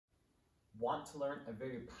Want to learn a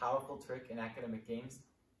very powerful trick in academic games?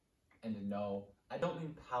 And no, I don't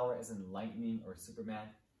mean power as in lightning or Superman,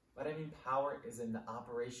 but I mean power as in the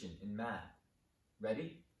operation in math.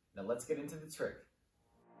 Ready? Now let's get into the trick.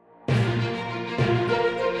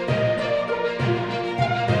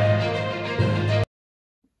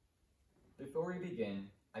 Before we begin,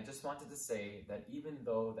 I just wanted to say that even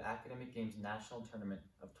though the Academic Games National Tournament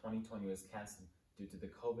of 2020 was canceled due to the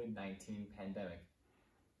COVID-19 pandemic,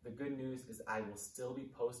 the good news is I will still be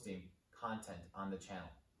posting content on the channel.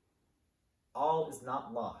 All is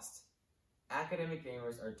not lost. Academic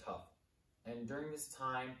gamers are tough, and during this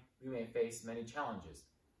time, we may face many challenges,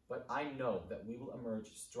 but I know that we will emerge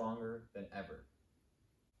stronger than ever.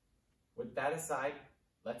 With that aside,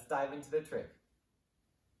 let's dive into the trick.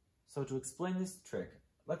 So to explain this trick,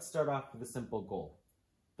 let's start off with a simple goal.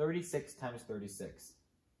 36 times 36.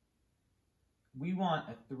 We want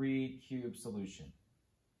a 3-cube solution.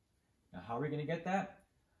 Now how are we going to get that?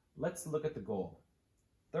 Let's look at the goal.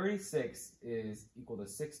 36 is equal to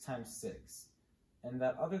 6 times 6. And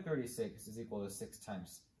that other 36 is equal to 6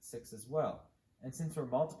 times 6 as well. And since we're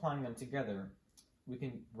multiplying them together, we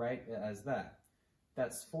can write it as that.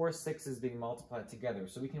 That's 4 6's being multiplied together.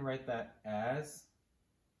 So we can write that as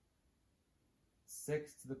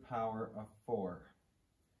 6 to the power of 4.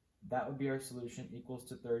 That would be our solution, equals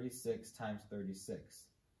to 36 times 36.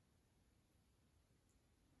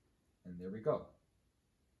 And there we go.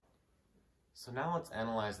 So now let's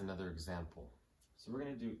analyze another example. So we're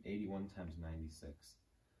going to do 81 times 96.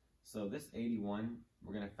 So this 81,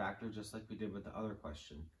 we're going to factor just like we did with the other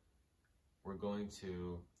question. We're going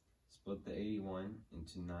to split the 81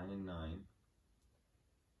 into 9 and 9.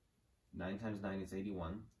 9 times 9 is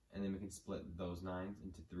 81. And then we can split those 9s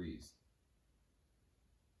into 3's.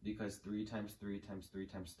 Because 3 times 3 times 3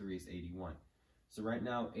 times 3 is 81. So right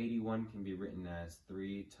now, 81 can be written as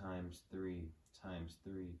 3 times 3 times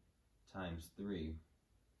 3 times 3.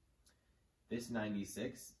 This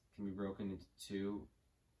 96 can be broken into 2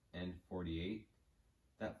 and 48.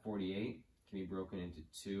 That 48 can be broken into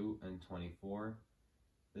 2 and 24.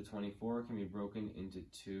 The 24 can be broken into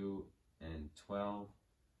 2 and 12.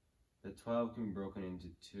 The 12 can be broken into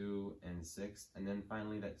 2 and 6. And then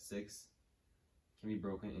finally that 6 can be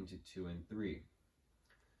broken into 2 and 3.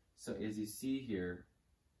 So as you see here,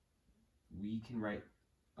 we can write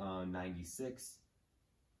 96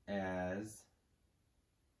 as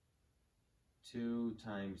 2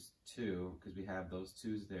 times 2, because we have those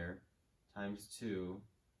 2's there, times 2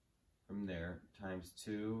 from there, times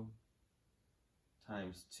 2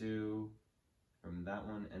 times 2 from that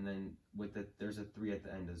one, and then with it, there's a 3 at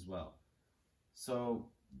the end as well. So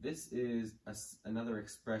this is another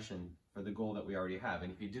expression for the goal that we already have,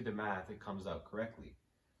 and if you do the math, it comes out correctly.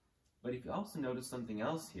 But if you also notice something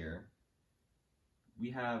else here, we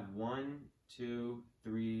have 1, 2,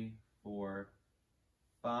 3, 4,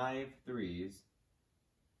 5 3's,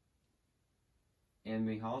 and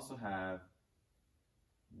we also have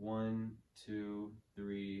 1, 2,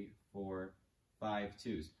 3, 4, 5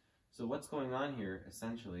 2's. So what's going on here,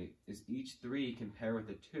 essentially, is each 3 can pair with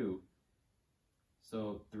a 2,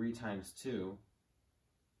 so 3 times 2,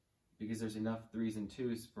 because there's enough 3's and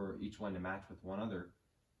 2's for each one to match with one other,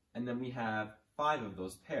 and then we have 5 of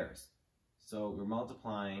those pairs. So we're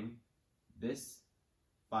multiplying this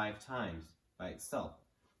 5 times by itself.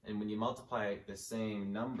 And when you multiply the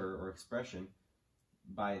same number or expression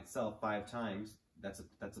by itself 5 times, that's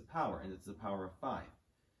a power, and it's the power of 5.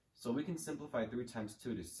 So we can simplify 3 times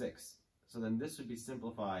 2 to 6. So then this would be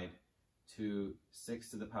simplified to 6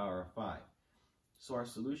 to the power of 5. So our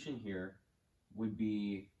solution here would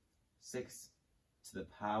be 6 to the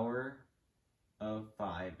power of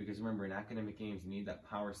 5, because remember, in academic games, you need that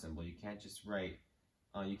power symbol. You can't just write,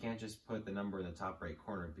 you can't just put the number in the top right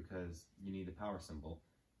corner, because you need the power symbol.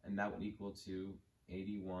 And that would equal to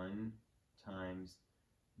 81 times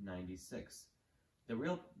 96. The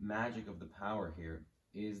real magic of the power here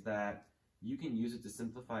is that you can use it to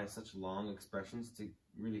simplify such long expressions to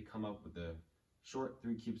really come up with a short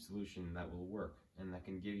 3-cube solution that will work and that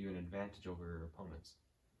can give you an advantage over your opponents.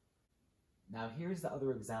 Now here's the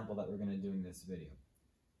other example that we're going to do in this video.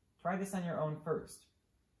 Try this on your own first.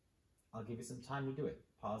 I'll give you some time to do it.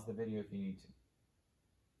 Pause the video if you need to.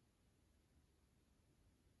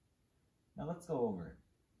 Now let's go over it.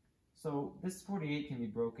 So this 48 can be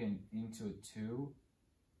broken into a 2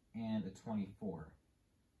 and a 24.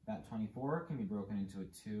 That 24 can be broken into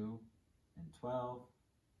a 2 and 12.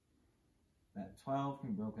 That 12 can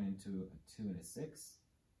be broken into a 2 and a 6.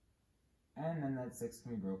 And then that 6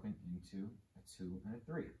 can be broken into a 2 and a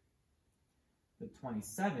 3. The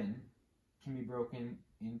 27 can be broken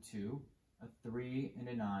into a 3 and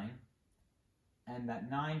a 9, and that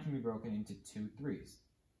 9 can be broken into 2 3s.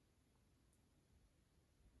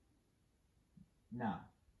 Now,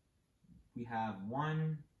 we have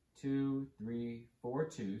 1, 2, 3, 4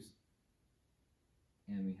 2s,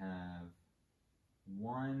 and we have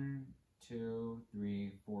 1, 2,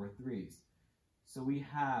 3, 4 3s. So we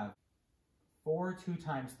have 4 2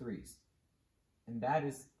 times 3s, and that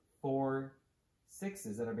is 4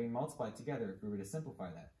 6s that are being multiplied together if we were to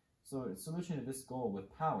simplify that. So the solution to this goal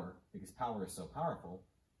with power, because power is so powerful,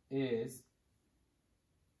 is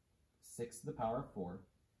 6 to the power of 4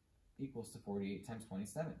 equals to 48 times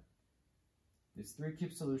 27. This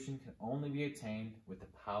 3-cube solution can only be attained with the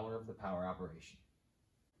power of the power operation.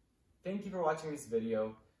 Thank you for watching this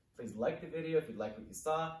video. Please like the video if you like what you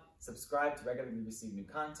saw, subscribe to regularly receive new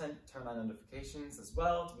content, turn on notifications as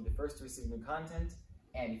well to be the first to receive new content,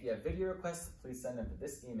 and if you have video requests, please send them to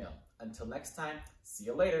this email. Until next time, see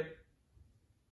you later!